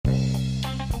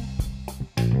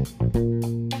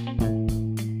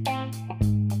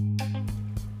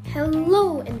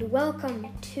Hello and welcome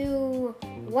to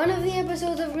one of the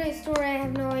episodes of Great Story. I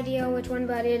have no idea which one,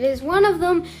 but it is one of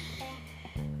them.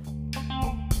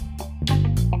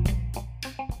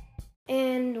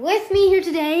 And with me here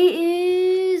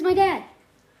today is my dad.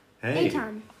 Hey.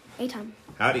 Eitan.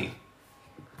 Howdy.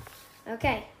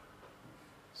 Okay.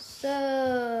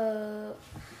 So,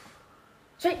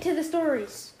 straight to the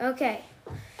stories. Okay.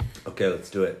 Okay, let's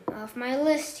do it. Off my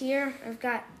list here, I've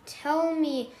got tell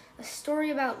me a story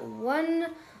about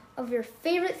one of your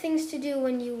favorite things to do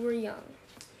when you were young.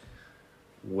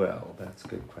 Well, that's a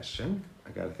good question.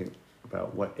 I got to think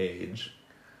about what age.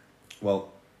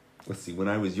 Well, let's see. When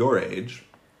I was your age,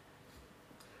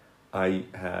 I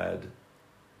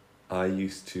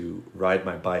used to ride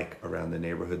my bike around the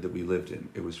neighborhood that we lived in.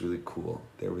 It was really cool.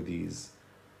 There were these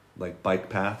like bike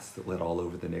paths that led all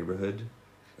over the neighborhood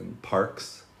and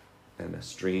parks and a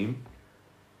stream.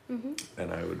 Mm-hmm.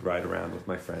 And I would ride around with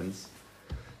my friends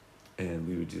and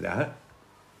we would do that.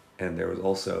 And there was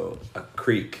also a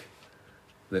creek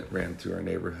that ran through our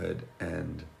neighborhood,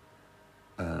 and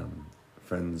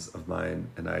friends of mine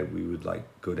and we would like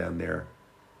go down there.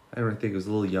 I don't think it was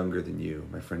a little younger than you.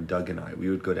 My friend Doug and we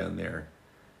would go down there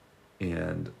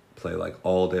and play like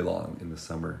all day long in the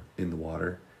summer in the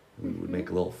water. We would make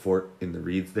a little fort in the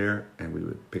reeds there, and we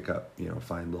would pick up,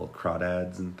 find little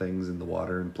crawdads and things in the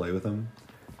water and play with them.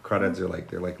 Crawdads are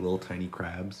they're like little tiny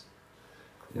crabs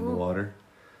in the water,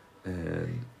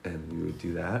 and we would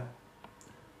do that.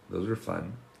 Those were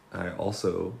fun. I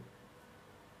also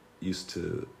used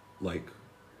to like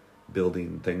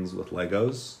building things with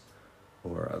Legos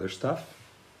or other stuff.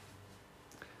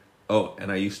 Oh,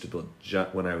 and I used to build,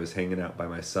 when I was hanging out by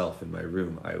myself in my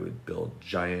room, I would build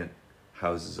giant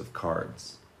houses of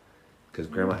cards, because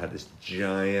Grandma had this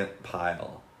giant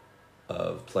pile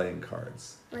of playing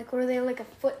cards. Like, were they like a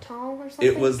foot tall or something?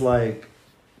 It was like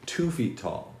 2 feet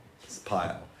tall, this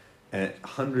pile, and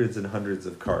hundreds and hundreds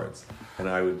of cards. And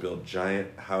I would build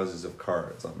giant houses of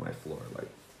cards on my floor.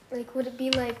 Like, would it be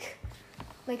like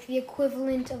the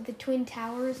equivalent of the Twin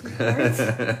Towers in cards?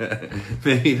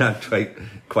 Maybe not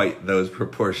quite those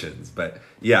proportions, but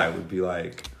yeah, it would be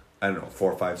like, I don't know,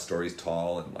 4 or 5 stories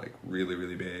tall and like really,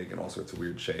 really big and all sorts of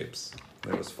weird shapes.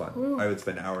 It was fun. Ooh. I would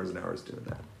spend hours and hours doing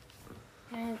that.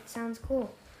 That sounds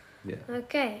cool. Yeah.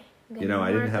 Okay. I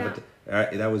didn't have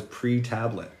that was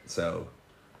pre-tablet, so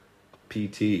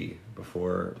PT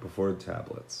before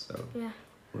tablets. So yeah,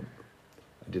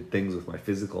 I did things with my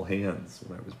physical hands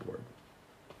when I was bored.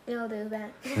 We'll do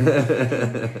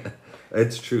that.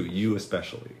 It's true, you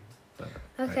especially.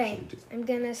 Okay, I'm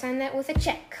gonna sign that with a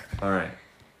check. All right.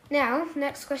 Now,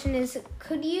 next question is,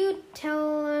 could you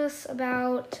tell us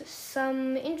about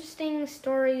some interesting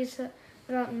stories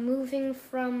about moving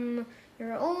from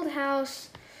your old house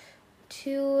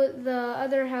to the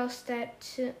other house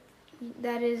that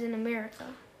is in America?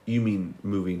 You mean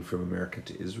moving from America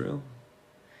to Israel?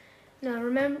 No,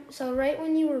 remember, so right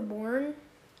when you were born,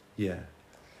 yeah.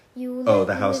 You lived,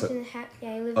 the house. You lived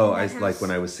in the house. Like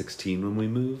when I was 16 when we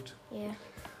moved? Yeah.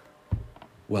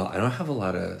 Well, I don't have a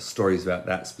lot of stories about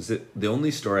that specific. The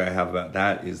only story I have about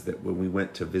that is that when we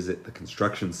went to visit the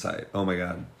construction site. Oh my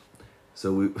God.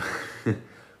 So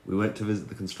we went to visit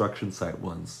the construction site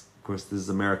once. Of course, this is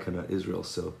America, not Israel.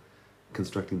 So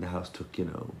constructing the house took, I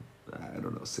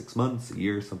don't know, 6 months, a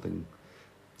year, something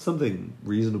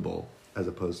reasonable, as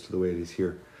opposed to the way it is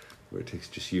here, where it takes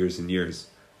just years and years.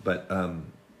 But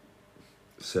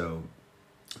so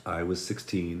I was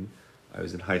 16. I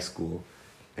was in high school,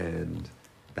 and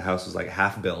the house was like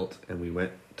half built, and we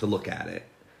went to look at it,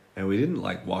 and we didn't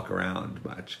like walk around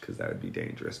much because that would be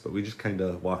dangerous, but we just kind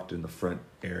of walked in the front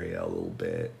area a little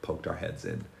bit, poked our heads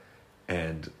in,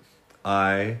 and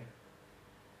I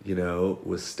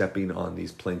was stepping on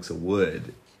these planks of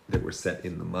wood that were set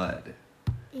in the mud,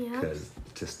 because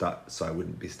to stop, so I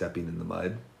wouldn't be stepping in the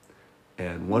mud,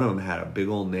 and one of them had a big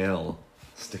old nail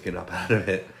sticking up out of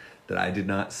it that I did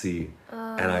not see,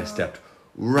 and I stepped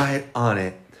right on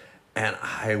it. And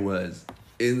I was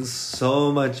in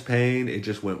so much pain. It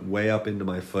just went way up into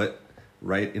my foot,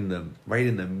 right in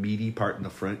the meaty part in the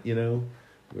front,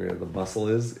 where the muscle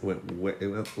is. It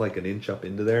went like an inch up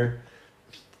into there.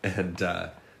 And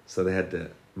so they had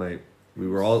to my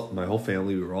whole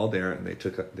family, we were all there, and they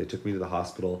took me to the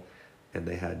hospital, and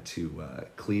they had to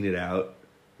clean it out.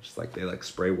 Just like they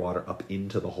spray water up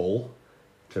into the hole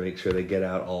to make sure they get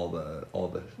out all the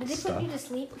Did they stuff. put you to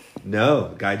sleep? No,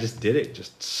 the guy just did it,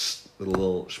 just with a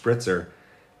little spritzer,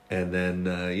 and then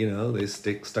they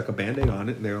stuck a Band-Aid on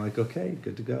it, and they're like, okay,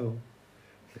 good to go.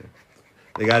 Yeah.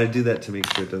 They got to do that to make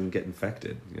sure it doesn't get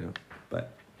infected,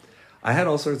 But I had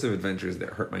all sorts of adventures that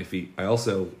hurt my feet. I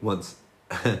also once,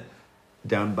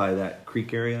 down by that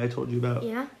creek area I told you about,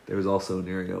 Yeah. there was also an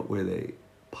area where they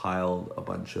piled a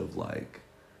bunch of like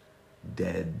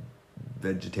dead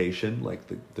vegetation, like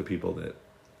the people that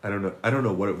I don't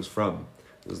know what it was from.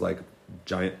 It was like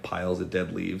giant piles of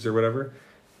dead leaves or whatever.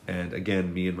 And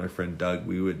again, me and my friend Doug,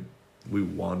 we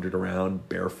wandered around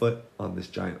barefoot on this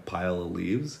giant pile of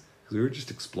leaves because we were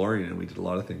just exploring, and we did a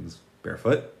lot of things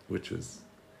barefoot, which was,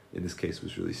 in this case,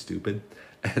 was really stupid.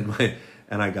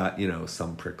 And I got,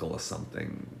 some prickle of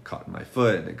something caught in my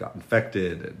foot, and it got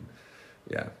infected, and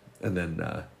yeah. And then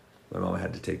my mom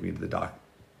had to take me to the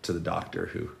doctor,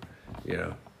 who,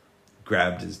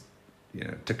 grabbed his,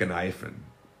 took a knife and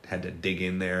had to dig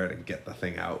in there to get the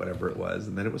thing out, whatever it was,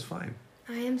 and then it was fine.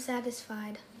 I am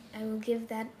satisfied. I will give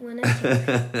that one a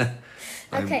 10.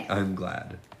 Okay. I'm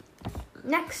glad.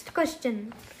 Next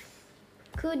question.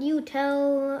 Could you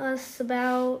tell us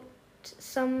about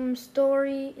some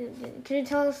story? Could you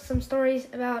tell us some stories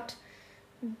about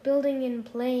building and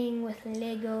playing with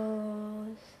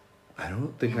Legos? I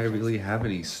don't think I really have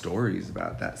any stories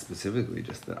about that specifically.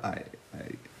 Just that I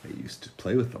used to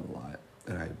play with them a lot,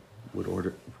 and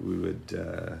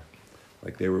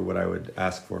they were what I would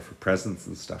ask for presents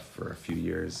and stuff for a few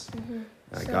years. Mm-hmm.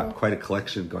 I got quite a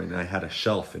collection going, and I had a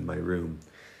shelf in my room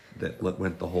that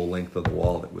went the whole length of the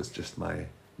wall that was just my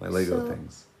Lego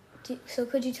things. So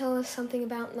could you tell us something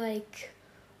about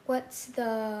what's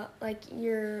the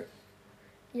your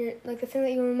the thing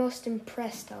that you were most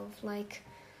impressed of, say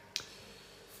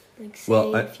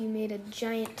if you made a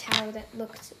giant tower that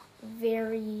looked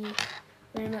very,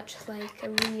 very much like a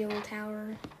real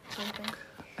tower or something.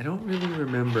 I don't really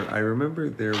remember. I remember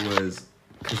there was,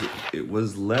 because it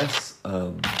was less,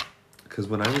 because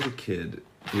when I was a kid,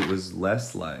 it was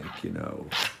less like it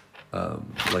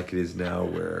is now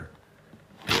where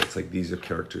it's like these are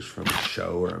characters from a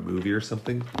show or a movie or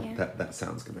something. Yeah. That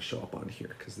sound's going to show up on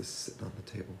here because this is sitting on the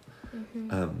table.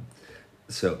 Mm-hmm.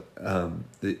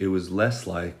 It was less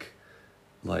like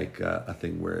a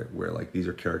thing where like these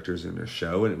are characters in a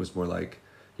show, and it was more like,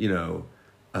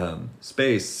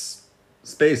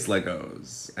 space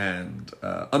Legos and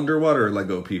underwater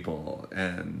Lego people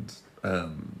and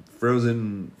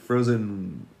frozen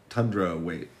tundra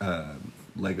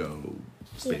Lego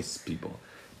space people.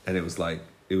 And it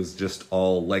was just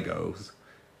all Legos,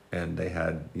 and they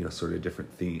had sort of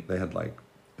different theme. They had like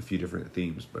a few different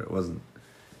themes, but it wasn't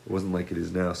like it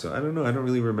is now. So I don't know. I don't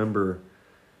really remember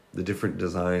the different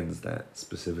designs that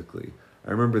specifically.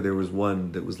 I remember there was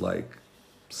one that was like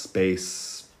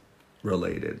space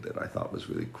related that I thought was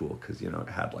really cool because it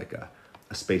had like a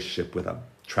spaceship with a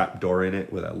trap door in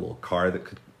it with a little car that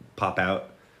could pop out,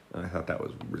 and I thought that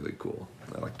was really cool.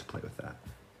 I like to play with that.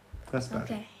 That's about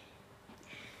it. Okay.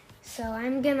 So I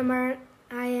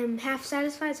am half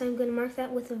satisfied, so I'm gonna mark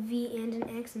that with a V and an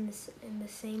X in the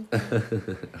same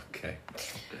thing. Okay.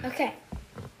 Okay.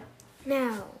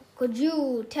 Now, could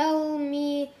you tell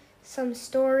me some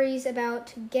stories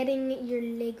about getting your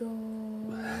Lego?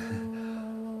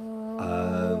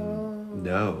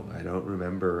 No, I don't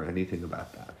remember anything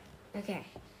about that. Okay.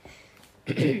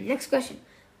 Next question.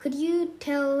 Could you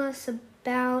tell us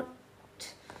about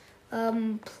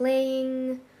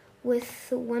playing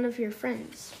with one of your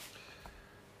friends?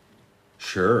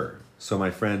 Sure. So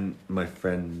my friend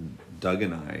Doug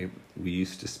and I, we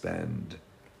used to spend,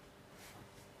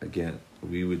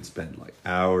 we would spend like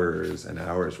hours and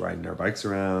hours riding our bikes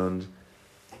around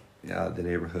the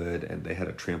neighborhood, and they had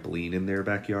a trampoline in their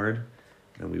backyard,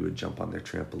 and we would jump on their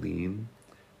trampoline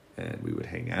and we would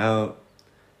hang out,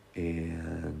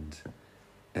 and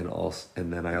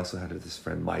then I also had this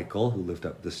friend Michael who lived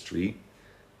up the street,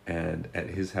 and at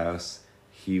his house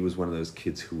he was one of those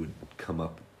kids who would come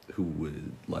up, who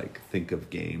would like think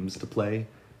of games to play,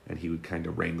 and he would kind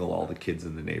of wrangle all the kids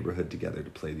in the neighborhood together to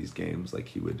play these games. Like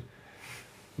he would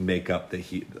make up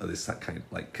this kind of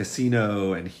like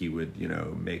casino, and he would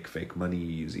make fake money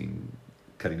using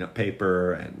cutting up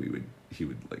paper, and he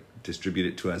would like distribute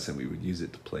it to us, and we would use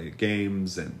it to play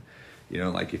games. And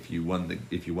like if you won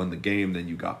the game, then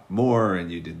you got more,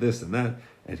 and you did this and that,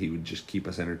 and he would just keep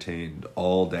us entertained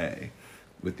all day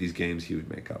with these games he would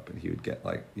make up, and he would get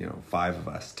like 5 of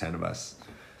us, 10 of us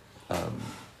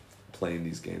playing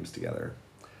these games together.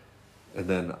 And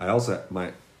then I also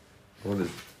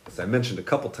as I mentioned a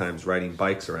couple times, riding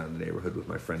bikes around the neighborhood with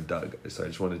my friend Doug. So I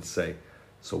just wanted to say,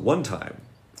 so one time,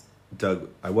 Doug,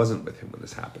 I wasn't with him when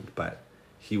this happened, but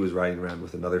he was riding around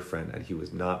with another friend, and he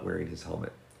was not wearing his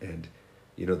helmet. And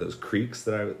those creeks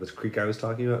this creek I was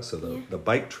talking about, so the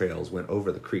bike trails went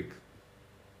over the creek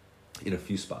in a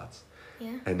few spots.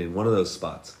 Yeah. And in one of those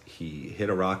spots, he hit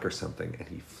a rock or something, and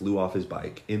he flew off his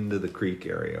bike into the creek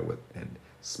area and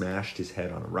smashed his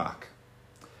head on a rock.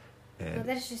 And,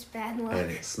 that's just bad luck. and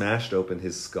it smashed open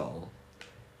his skull,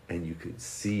 and you could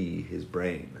see his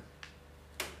brain.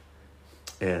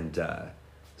 And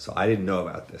so I didn't know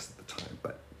about this at the time,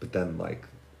 but then like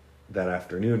that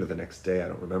afternoon or the next day, I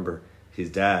don't remember,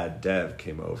 his dad, Dev,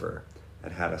 came over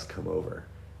and had us come over,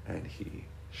 and he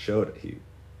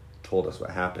told us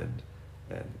what happened,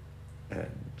 and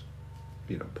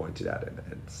pointed at him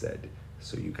and said,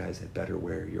 "So you guys had better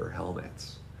wear your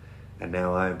helmets. And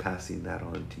now I'm passing that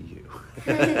on to you."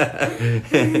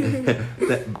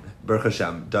 Baruch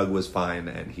Hashem, Doug was fine,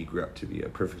 and he grew up to be a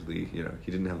perfectly, he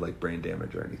didn't have like brain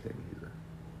damage or anything. He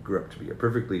grew up to be a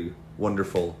perfectly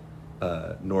wonderful,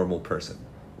 normal person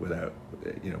without,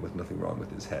 with nothing wrong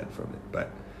with his head from it.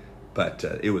 But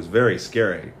it was very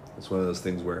scary. It's one of those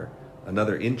things where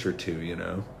another inch or two,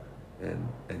 and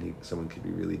someone could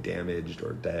be really damaged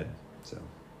or dead. So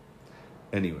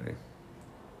anyway.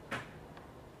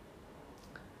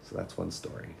 So that's one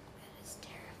story. That is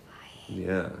terrifying.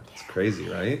 Yeah, it's crazy,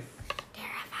 right?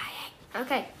 Terrifying.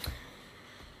 Okay.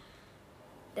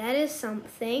 That is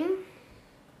something.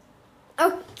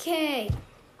 Okay.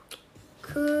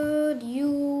 Could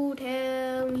you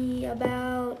tell me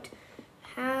about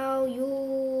how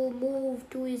you moved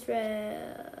to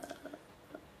Israel?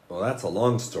 Well, that's a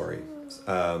long story.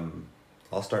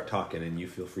 I'll start talking, and you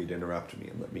feel free to interrupt me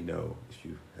and let me know if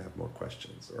you have more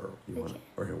questions or you want,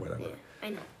 or whatever. Yeah, I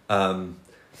know.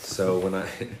 So when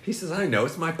he says, "I know,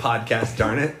 it's my podcast,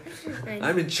 darn it.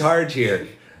 I'm in charge here."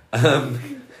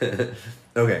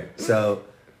 Okay, so,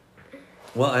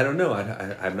 well, I don't know.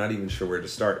 I'm not even sure where to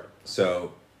start.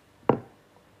 So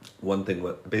one thing,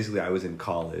 basically I was in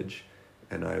college,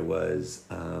 and I was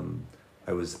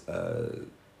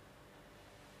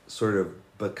sort of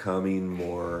becoming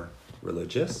more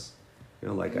religious.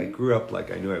 I grew up,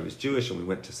 I knew I was Jewish, and we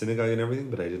went to synagogue and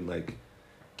everything, but I didn't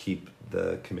keep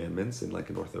the commandments in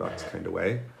an Orthodox kind of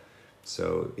way.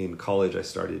 So in college I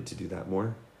started to do that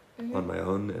more on my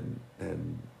own,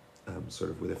 and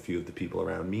sort of with a few of the people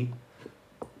around me.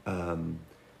 And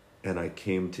I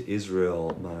came to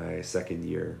Israel my second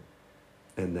year,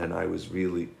 and then I was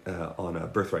really on a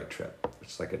birthright trip, which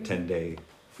is like a 10-day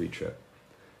free trip,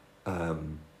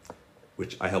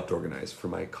 which I helped organize for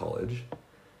my college.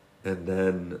 And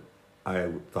then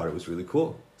I thought it was really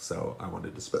cool, so I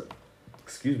wanted to spend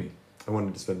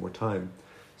more time.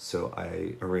 So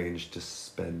I arranged to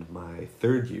spend my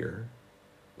third year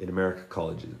in America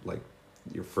colleges,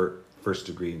 your first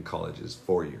degree in college is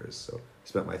 4 years. So I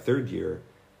spent my third year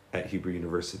at Hebrew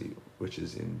University, which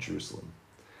is in Jerusalem.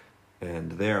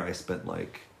 And there I spent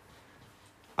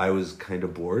I was kind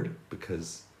of bored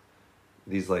because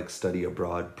these study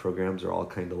abroad programs are all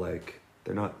kind of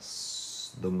they're not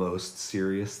the most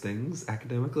serious things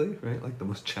academically, right? The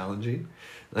most challenging.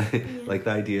 The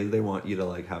idea is they want you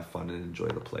to have fun and enjoy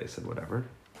the place and whatever.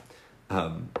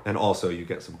 And also you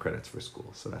get some credits for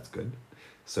school, so that's good.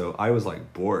 So I was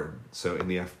bored. So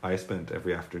I spent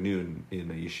every afternoon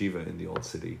in a yeshiva in the old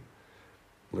city,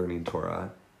 learning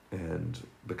Torah and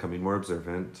becoming more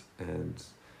observant, and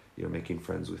making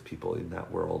friends with people in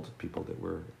that world, people that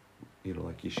were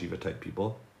yeshiva type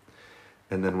people.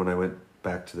 And then when I went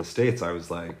back to the States, I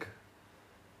was I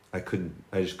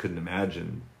just couldn't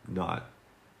imagine not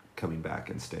coming back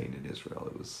and staying in Israel.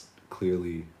 It was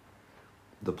clearly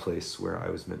the place where I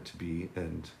was meant to be.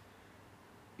 And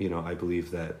I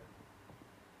believe that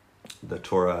the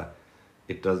Torah,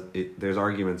 there's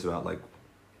arguments about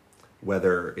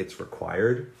whether it's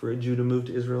required for a Jew to move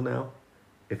to Israel now,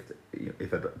 if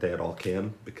they at all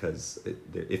can, because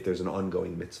if there's an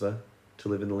ongoing mitzvah to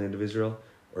live in the land of Israel,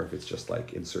 or if it's just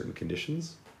in certain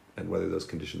conditions, and whether those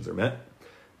conditions are met.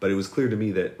 But it was clear to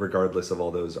me that regardless of all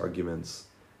those arguments,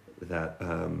 that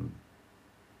the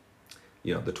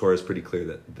Torah is pretty clear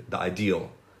that the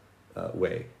ideal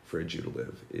way for a Jew to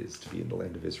live is to be in the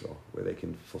land of Israel, where they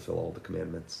can fulfill all the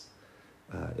commandments,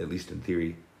 at least in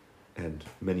theory, and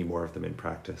many more of them in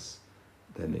practice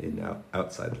than in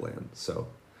outside the land. So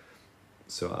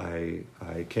I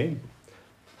came,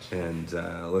 and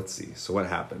let's see. So what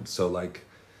happened? So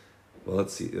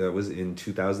let's see. That was in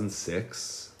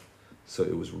 2006. So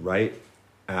it was right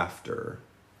after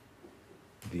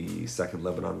the Second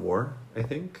Lebanon War, I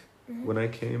think, when I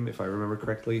came, if I remember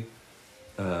correctly.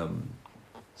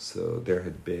 So there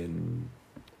had been,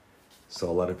 so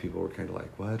a lot of people were kind of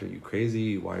 "What, are you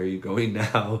crazy? Why are you going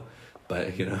now?" But,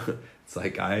 it's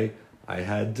I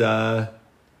had, I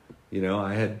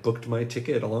had booked my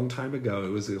ticket a long time ago.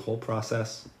 It was a whole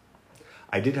process.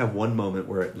 I did have one moment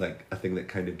where like a thing that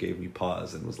kind of gave me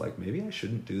pause and was like, maybe I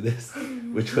shouldn't do this,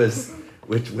 which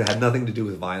had nothing to do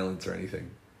with violence or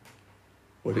anything.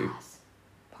 What do you?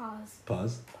 Pause.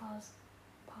 Pause? Pause.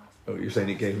 Pause. Oh, you're saying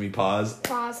it gave me pause?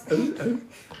 Pause.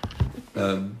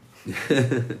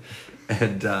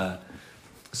 And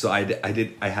so I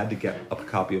had to get a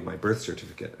copy of my birth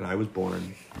certificate, and I was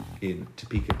born in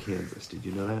Topeka, Kansas. Did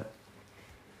you know that?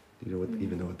 Do you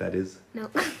even know what that is? No.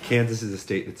 Kansas is a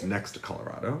state that's next to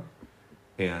Colorado,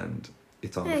 and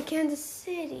it's on. Yeah, Kansas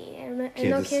City.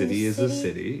 Kansas City is a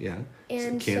city, yeah.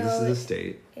 And so Kansas is a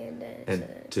state.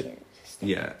 State.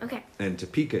 Yeah. Okay. And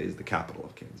Topeka is the capital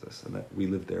of Kansas, and we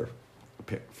lived there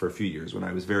for a few years when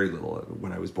I was very little.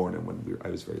 When I was born and when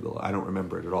I was very little, I don't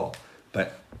remember it at all.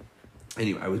 But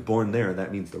anyway, I was born there, and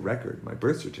that means the record, my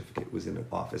birth certificate, was in an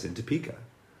office in Topeka,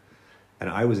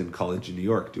 and I was in college in New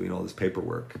York doing all this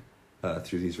paperwork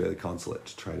through the Israeli consulate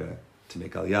to try to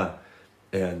make Aliyah,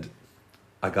 and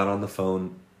I got on the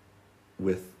phone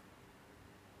with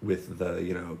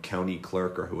the county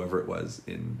clerk or whoever it was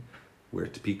in where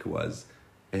Topeka was,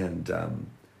 and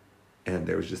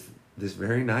there was just this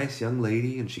very nice young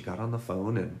lady, and she got on the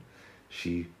phone and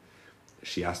she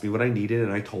asked me what I needed,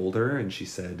 and I told her, and she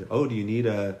said, "Oh, do you need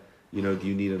an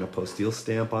apostille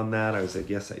stamp on that?" I was like,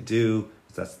 "Yes, I do."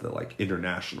 That's the like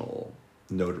international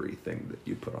notary thing that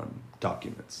you put on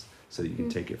documents, so you can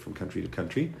take it from country to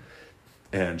country.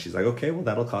 And she's like, "Okay, well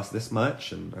that'll cost this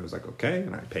much," and I was like, "Okay,"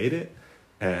 and I paid it,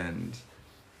 and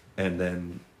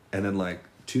then like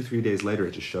 2-3 days later,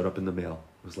 it just showed up in the mail.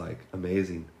 It was like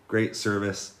amazing, great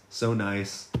service, so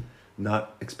nice,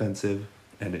 not expensive,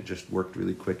 and it just worked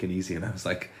really quick and easy. And I was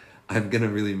like, I'm gonna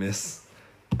really miss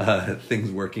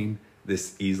things working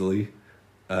this easily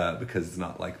because it's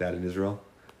not like that in Israel.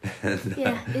 And,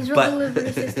 Israel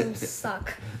delivery systems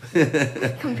suck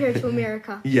compared to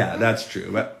America. Yeah, that's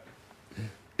true. But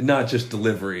not just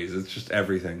deliveries; it's just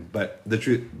everything. But the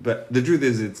truth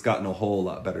is, it's gotten a whole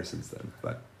lot better since then.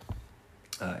 But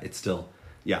it's still,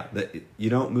 you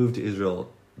don't move to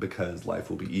Israel because life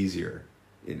will be easier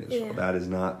in Israel. Yeah. That is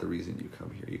not the reason you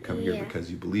come here. You come here because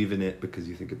you believe in it, because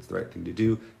you think it's the right thing to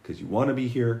do, because you want to be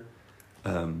here.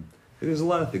 There's a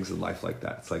lot of things in life like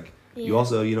that. It's like you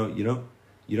also you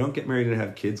don't get married and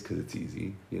have kids because it's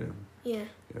easy.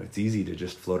 It's easy to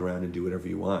just float around and do whatever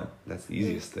you want. That's the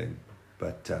easiest thing,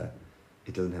 but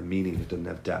it doesn't have meaning. It doesn't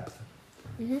have depth.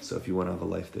 Mm-hmm. So if you want to have a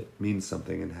life that means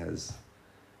something and has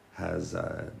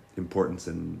importance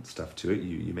and stuff to it,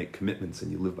 you make commitments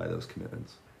and you live by those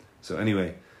commitments. So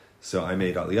anyway, I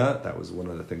made Aliyah. That was one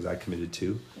of the things I committed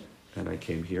to, and I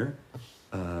came here.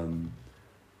 And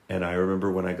I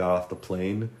remember when I got off the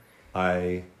plane,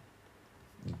 I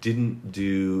didn't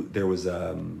do. There was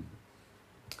it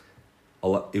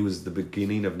was the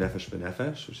beginning of Nefesh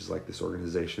B'Nefesh, which is like this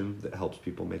organization that helps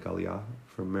people make Aliyah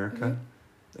from America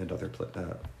and other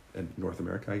and North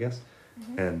America, I guess.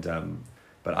 And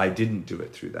but I didn't do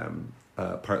it through them,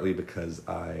 partly because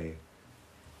I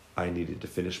needed to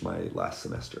finish my last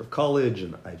semester of college,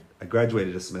 and I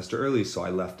graduated a semester early, so I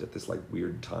left at this like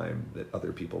weird time that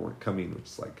other people weren't coming, which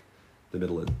is like the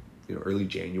middle of early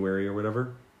January or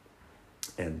whatever.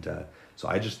 And so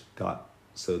I just got,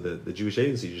 so the Jewish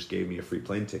agency just gave me a free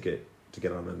plane ticket to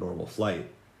get on a normal flight.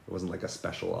 It wasn't like a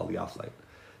special Aliyah flight.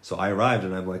 So I arrived,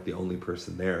 and I'm like the only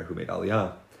person there who made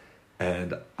Aliyah,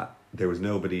 and there was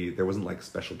nobody, there wasn't like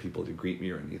special people to greet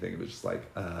me or anything. It was just like,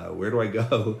 where do I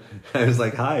go? I was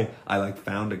like, hi. I like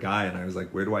found a guy, and I was like,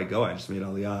 where do I go? I just made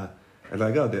Aliyah. And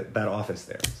like, oh, that office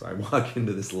there. So I walk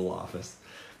into this little office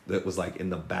that was like in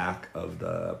the back of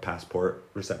the passport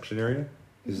reception area.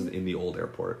 This is in the old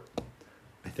airport,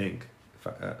 I think.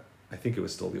 I think it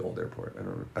was still the old airport.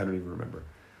 I don't even remember.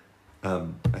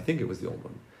 I think it was the old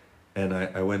one, and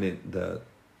I went in the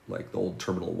old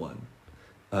Terminal 1.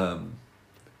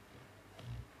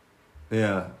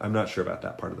 Yeah, I'm not sure about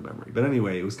that part of the memory, but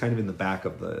anyway, it was kind of in the back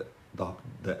of the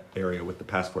area with the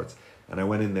passports, and I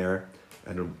went in there,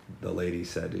 and the lady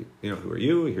said, who are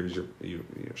you? Here's you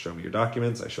show me your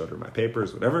documents. I showed her my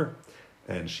papers, whatever,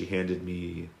 and she handed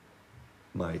me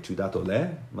my Tudat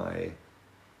Oleh, my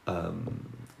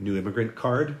new immigrant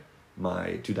card,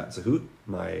 my Tudat Zahut,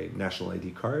 my national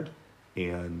ID card,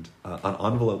 and an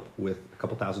envelope with a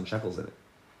couple thousand shekels in it,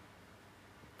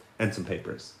 and some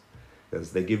papers.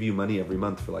 Because they give you money every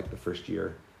month for like the first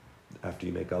year after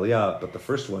you make Aliyah, but the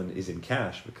first one is in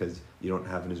cash because you don't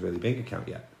have an Israeli bank account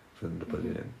yet for them to put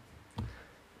it in.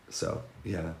 So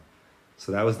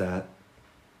so that was that.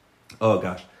 Oh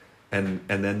gosh, and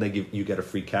then you get a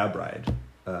free cab ride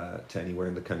to anywhere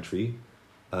in the country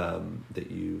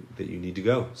that you need to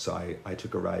go. So I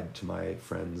took a ride to my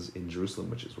friends in Jerusalem,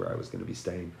 which is where I was going to be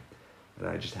staying, And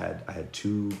I had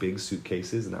 2 big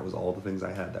suitcases, and that was all the things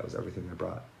I had. That was everything I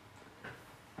brought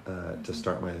to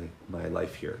start my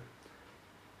life here.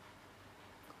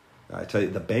 I tell you,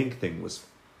 the bank thing was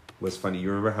funny. You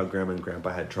remember how Grandma and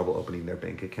Grandpa had trouble opening their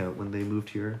bank account when they moved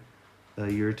here a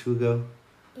year or 2 ago?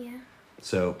 Yeah.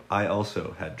 So I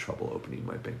also had trouble opening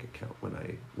my bank account when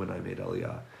I made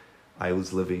Aliyah. I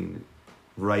was living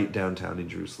right downtown in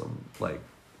Jerusalem, like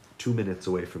 2 minutes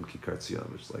away from Kikar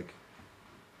Tzion, which is like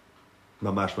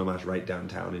mamash right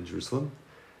downtown in Jerusalem.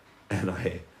 And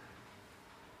I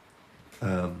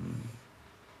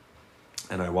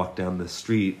walked down the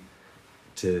street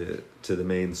to the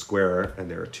main square,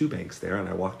 and there are 2 banks there, and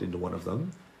I walked into one of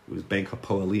them. It was Bank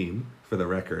HaPoalim, for the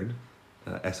record,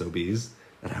 SOBs,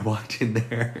 and I walked in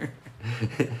there,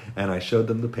 and I showed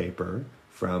them the paper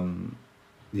from,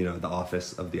 the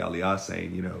office of the Aliyah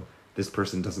saying, this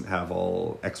person doesn't have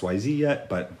all XYZ yet,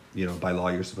 but, by law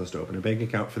you're supposed to open a bank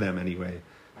account for them anyway,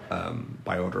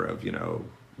 by order of,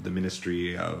 the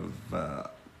Ministry of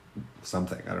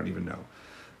something, I don't even know.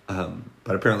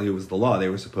 But apparently it was the law. They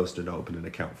were supposed to open an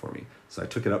account for me. So I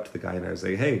took it up to the guy and I was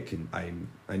like, hey,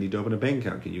 I need to open a bank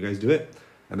account. Can you guys do it?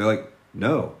 And they're like,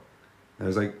 no. And I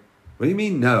was like, what do you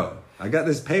mean no? I got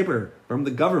this paper from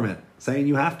the government saying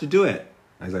you have to do it.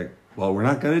 I was like, well, we're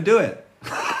not going to do it.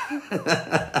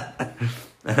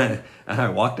 And I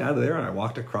walked out of there and I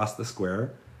walked across the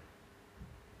square.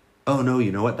 Oh no,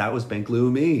 you know what? That was Bank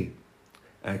Leumi.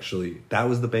 Actually, that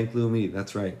was the Bank Leumi.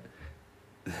 That's right.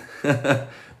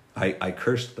 I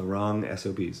cursed the wrong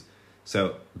SOBs.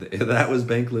 So that was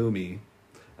Bank Leumi.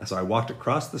 So I walked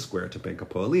across the square to Bank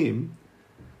HaPoalim,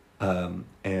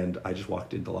 and I just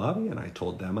walked into the lobby and I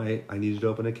told them I needed to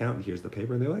open an account, and here's the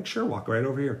paper. And they're like, sure, walk right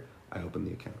over here. I opened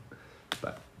the account.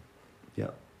 But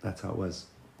yeah, that's how it was.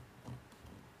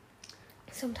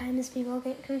 Sometimes people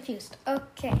get confused.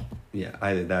 Okay. Yeah,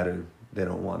 either that or they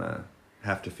don't want to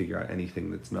have to figure out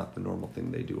anything that's not the normal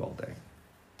thing they do all day.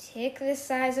 Take the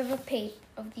size of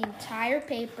of the entire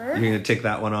paper. You're going to take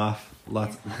that one off?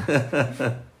 Lots.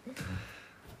 Yeah.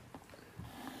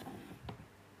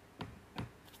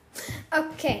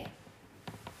 Okay.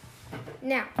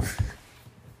 Now,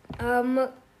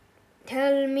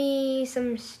 tell me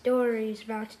some stories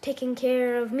about taking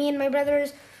care of me and my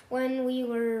brothers when we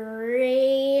were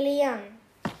really young.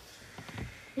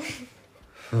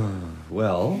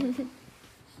 Well,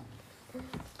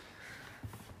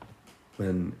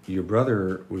 when your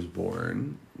brother was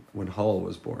born, when Hull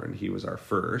was born, he was our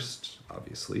first,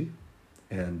 obviously.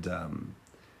 And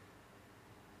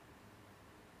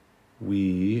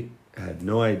we had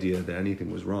no idea that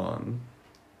anything was wrong,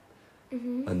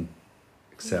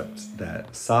 except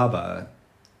that Saba,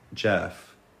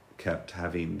 Jeff, kept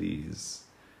having these.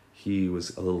 He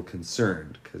was a little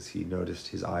concerned because he noticed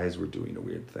his eyes were doing a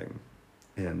weird thing.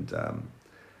 And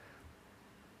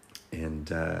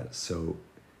so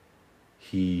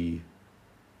he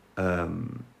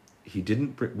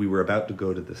didn't. We were about to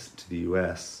go to the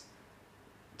U.S.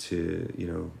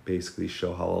 to basically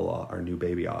show Halal, our new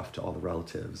baby, off to all the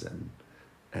relatives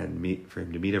and meet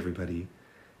everybody.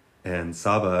 And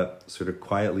Saba sort of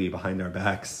quietly behind our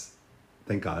backs,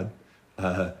 thank God,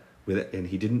 with it, and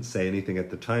he didn't say anything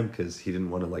at the time because he didn't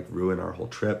want to ruin our whole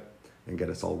trip and get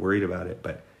us all worried about it.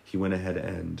 But he went ahead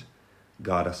and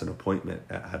got us an appointment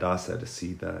at Hadassah to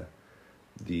see the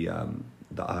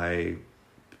eye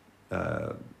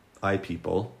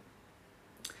people,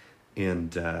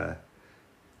 and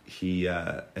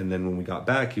and then when we got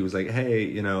back, he was like,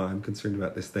 hey, I'm concerned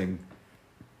about this thing.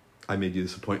 I made you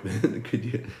this appointment. Could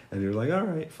you? And they were like, all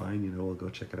right, fine, we'll go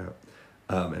check it out.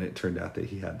 And it turned out that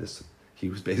he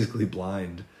was basically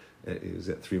blind. He was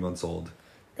at 3 months old.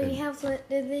 Did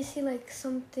they see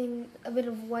something, a bit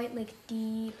of white,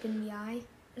 deep in the eye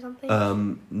or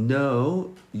something?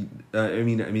 No. I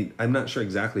mean, I'm not sure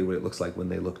exactly what it looks like when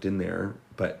they looked in there,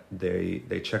 but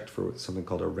they checked for something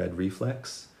called a red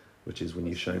reflex, which is when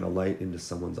you shine a light into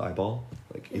someone's eyeball,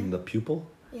 in the pupil.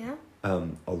 Yeah.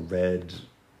 A red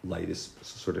light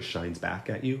sort of shines back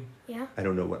at you. Yeah. I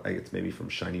don't know what, it's maybe from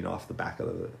shining off the back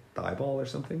of the eyeball or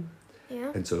something.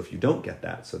 Yeah. And so if you don't get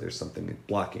that, so there's something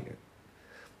blocking it.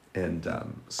 And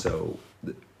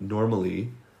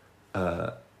normally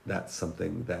that's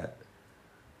something that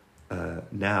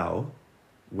now,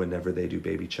 whenever they do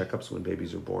baby checkups when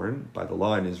babies are born, by the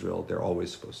law in Israel, they're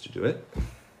always supposed to do it.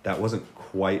 That wasn't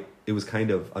quite, it was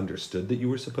kind of understood that you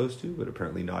were supposed to, but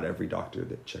apparently not every doctor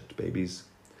that checked babies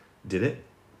did it.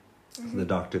 Mm-hmm. The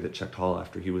doctor that checked Hall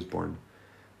after he was born,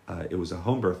 it was a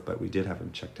home birth, but we did have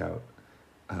him checked out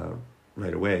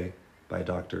right away by a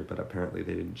doctor, but apparently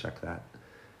they didn't check that.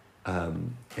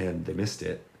 And they missed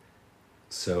it.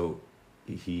 So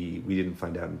we didn't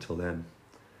find out until then,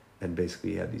 and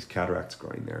basically he had these cataracts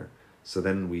growing there. So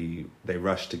then they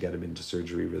rushed to get him into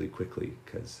surgery really quickly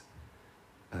because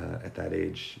at that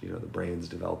age, the brain's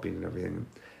developing and everything.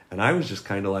 And I was just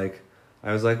kind of like,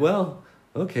 well,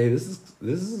 okay, this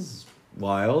is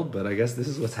wild, but I guess this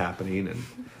is what's happening.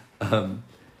 And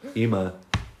Ima,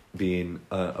 being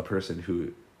a person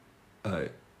who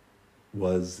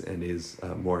was and is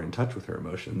more in touch with her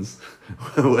emotions,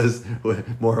 was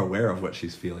more aware of what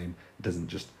she's feeling, doesn't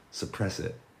just suppress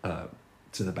it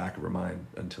to the back of her mind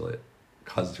until it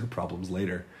causes her problems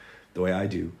later, the way I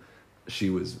do. She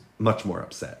was much more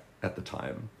upset at the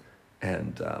time,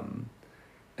 and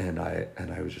I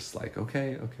was just like,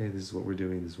 okay, this is what we're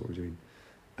doing,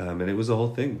 and it was a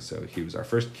whole thing. So he was our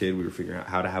first kid. We were figuring out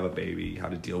how to have a baby, how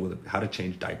to deal with it, how to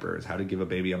change diapers, how to give a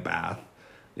baby a bath,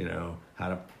 how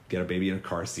to get a baby in a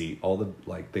car seat, all the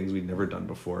things we'd never done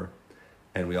before.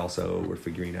 And we also were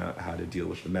figuring out how to deal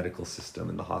with the medical system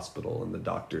and the hospital and the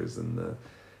doctors and the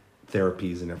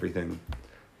therapies and everything.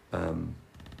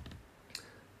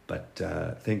 But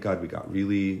thank God we got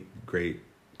really great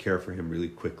care for him really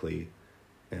quickly,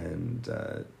 and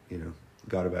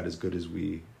got about as good as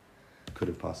we could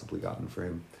have possibly gotten for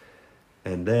him.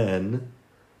 And then,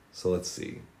 so let's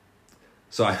see.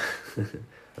 So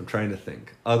I'm trying to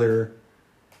think other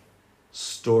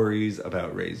stories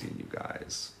about raising you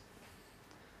guys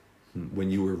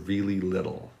when you were really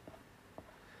little.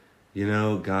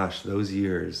 Gosh, those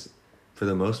years, for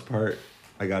the most part,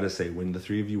 I gotta say, when the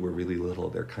three of you were really little,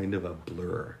 they're kind of a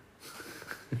blur.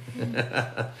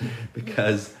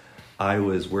 Because I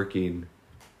was working,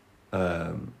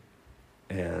 and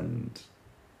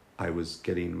I was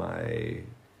getting my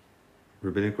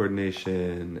rabbinic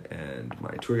ordination and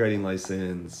my tour guiding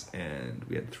license, and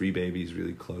we had 3 babies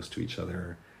really close to each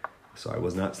other, so I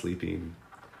was not sleeping.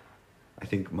 I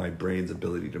think my brain's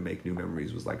ability to make new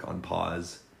memories was on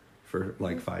pause for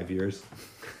 5 years.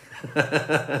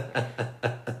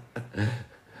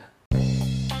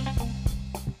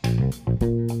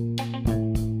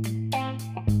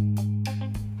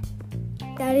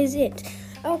 That is it.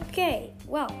 Okay,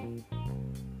 well,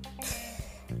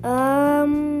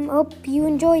 hope you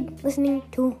enjoyed listening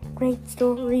to Great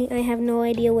Story. I have no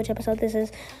idea which episode this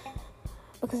is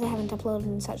because I haven't uploaded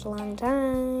in such a long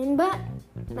time, but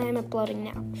I am uploading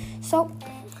now. So,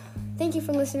 thank you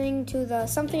for listening to the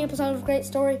something episode of Great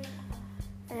Story,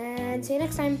 and see you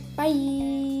next time.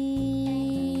 Bye!